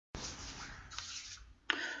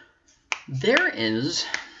There is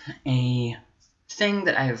a thing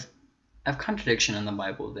that I've contradiction in the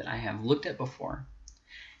Bible that I have looked at before,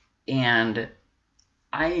 and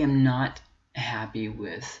I am not happy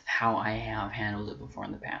with how I have handled it before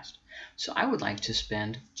in the past. So I would like to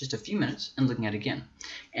spend just a few minutes and looking at it again.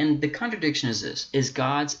 And the contradiction is this: is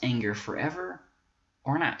God's anger forever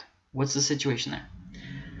or not? What's the situation there?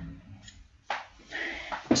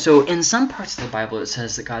 So in some parts of the Bible it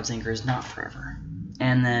says that God's anger is not forever.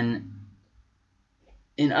 And then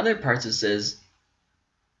in other parts it says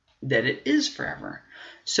that it is forever.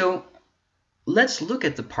 So let's look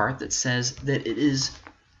at the part that says that it is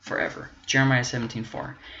forever. Jeremiah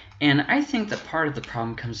 17:4. And I think that part of the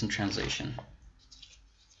problem comes in translation.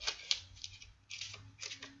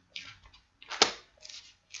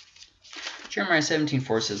 Jeremiah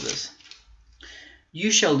 17:4 says this: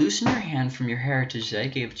 "You shall loosen your hand from your heritage that I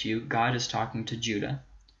gave to you." God is talking to Judah.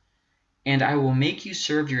 "And I will make you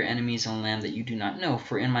serve your enemies in a land that you do not know,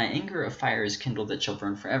 for in my anger a fire is kindled that shall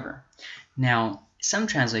burn forever." Now, some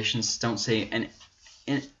translations don't say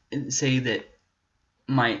say that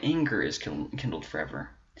my anger is kindled forever.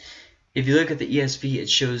 If you look at the ESV, it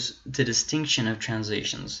shows the distinction of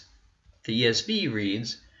translations. The ESV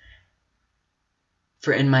reads,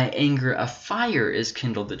 "For in my anger a fire is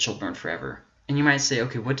kindled that shall burn forever." And you might say,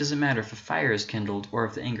 okay, what does it matter if a fire is kindled or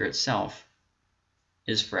if the anger itself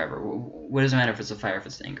is forever? What does it matter if it's a fire, if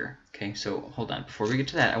it's the anger? Okay, so hold on. Before we get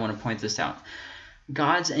to that, I want to point this out.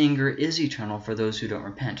 God's anger is eternal for those who don't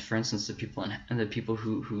repent. For instance, the people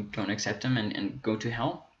who don't accept him and go to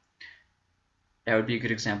hell. That would be a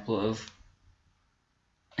good example of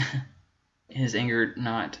his anger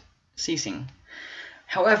not ceasing.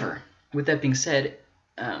 However, with that being said,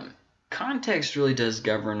 context really does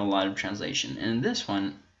govern a lot of translation. And in this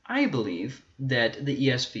one, I believe that the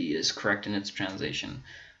ESV is correct in its translation,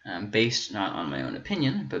 based not on my own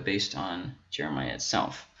opinion, but based on Jeremiah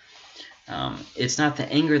itself. It's not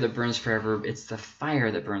the anger that burns forever, it's the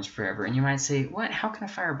fire that burns forever. And you might say, what? How can a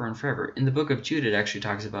fire burn forever? In the book of Jude, it actually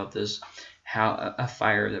talks about this, how a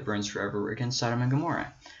fire that burns forever against Sodom and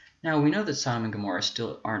Gomorrah. Now, we know that Sodom and Gomorrah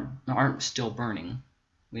still aren't still burning.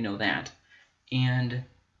 We know that. And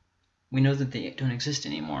we know that they don't exist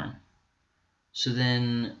anymore. So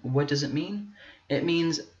then, what does it mean? It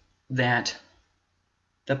means that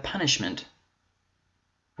the punishment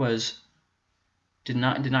did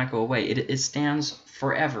not go away. It stands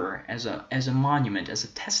forever as a monument, as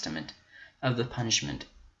a testament of the punishment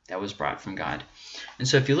that was brought from God. And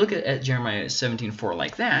so if you look at Jeremiah 17:4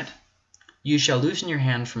 like that, "You shall loosen your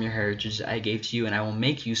hand from your heritage that I gave to you, and I will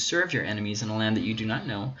make you serve your enemies in a land that you do not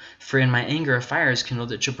know. For in my anger a fire is kindled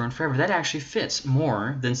that shall burn forever." That actually fits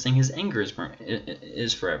more than saying his anger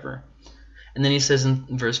is forever. And then he says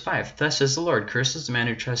in verse 5, "Thus says the Lord, curses the man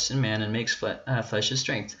who trusts in man and makes flesh his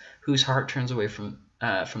strength, whose heart turns away from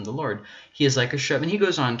the Lord. He is like a shrub." And he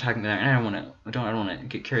goes on talking about that, and I don't want to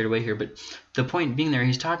get carried away here, but the point being there,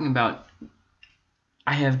 he's talking about,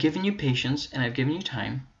 I have given you patience and I've given you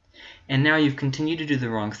time, and now you've continued to do the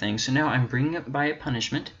wrong thing, so now I'm bringing up by a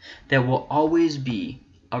punishment that will always be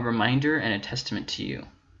a reminder and a testament to you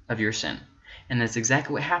of your sin. And that's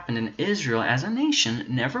exactly what happened. In Israel as a nation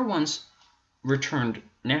never once returned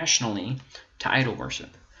nationally to idol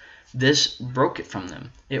worship. This broke it from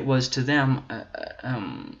them. It was to them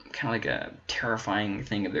kind of like a terrifying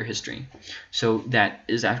thing of their history. So that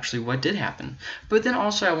is actually what did happen. But then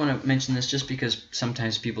also I want to mention this just because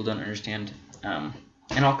sometimes people don't understand, and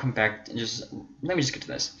I'll come back and let me just get to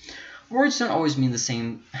this. Words don't always mean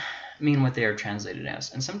what they are translated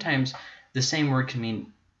as, and sometimes the same word can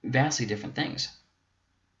mean vastly different things.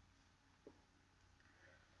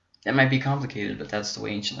 That might be complicated, but that's the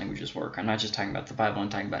way ancient languages work. I'm not just talking about the Bible, I'm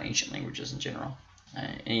talking about ancient languages in general.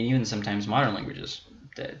 And even sometimes modern languages,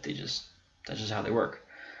 that's just how they work.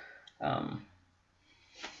 But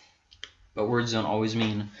words don't always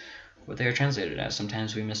mean what they are translated as.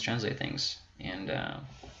 Sometimes we mistranslate things. And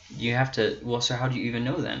you have to, well, so how do you even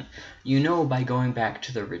know then? You know by going back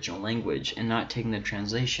to the original language and not taking the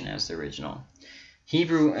translation as the original.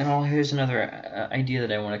 Hebrew, and here's another idea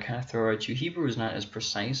that I want to kind of throw at you. Hebrew is not as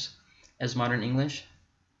precise as modern English.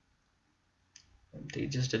 They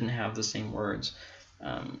just didn't have the same words.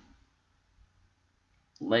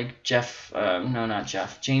 Like James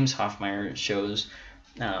Hoffmeyer shows,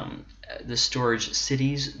 the storage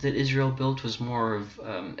cities that Israel built was more of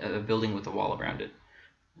a building with a wall around it.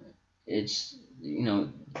 It's,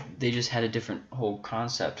 they just had a different whole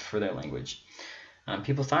concept for their language.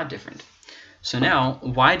 People thought different. So now,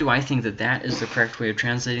 why do I think that that is the correct way of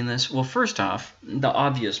translating this? Well, first off, the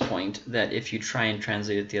obvious point that if you try and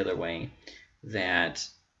translate it the other way, that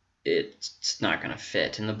it's not going to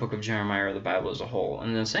fit in the book of Jeremiah or the Bible as a whole.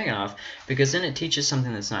 And then second off, because then it teaches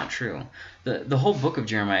something that's not true. The whole book of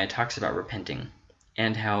Jeremiah talks about repenting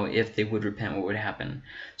and how if they would repent, what would happen.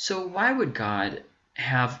 So why would God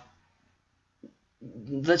have,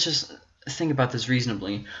 let's just think about this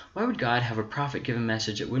reasonably, why would God have a prophet give a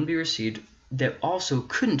message that wouldn't be received that also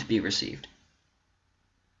couldn't be received?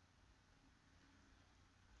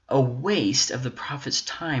 A waste of the prophet's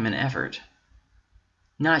time and effort.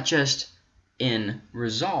 Not just in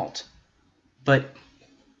result, but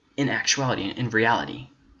in actuality, in reality.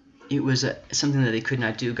 It was something that they could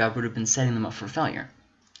not do. God would have been setting them up for failure.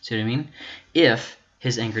 See what I mean? If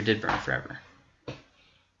his anger did burn forever.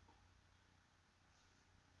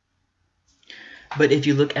 But if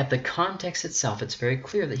you look at the context itself, it's very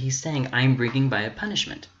clear that he's saying, I'm bringing by a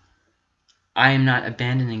punishment. I am not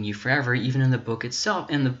abandoning you forever, even in the book itself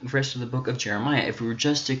and the rest of the book of Jeremiah. If we were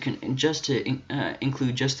just to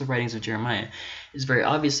include just the writings of Jeremiah, it's very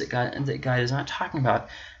obvious that God is not talking about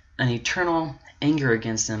an eternal anger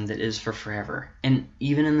against them that is for forever. And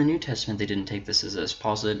even in the New Testament, they didn't take this as this.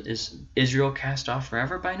 Paul said, is Israel cast off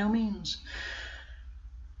forever? By no means.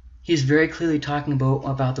 He's very clearly talking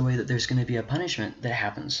about the way that there's going to be a punishment that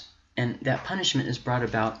happens. And that punishment is brought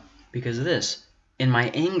about because of this. In my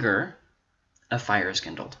anger, a fire is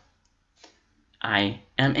kindled. I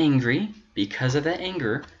am angry. Because of that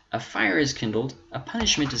anger, a fire is kindled. A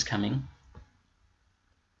punishment is coming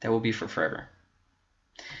that will be for forever.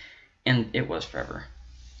 And it was forever.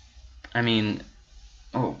 I mean,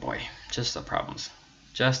 oh boy, just the problems.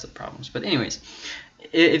 Just the problems. But anyways,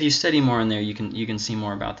 if you study more in there, you can see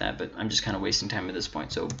more about that. But I'm just kind of wasting time at this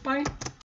point. So bye.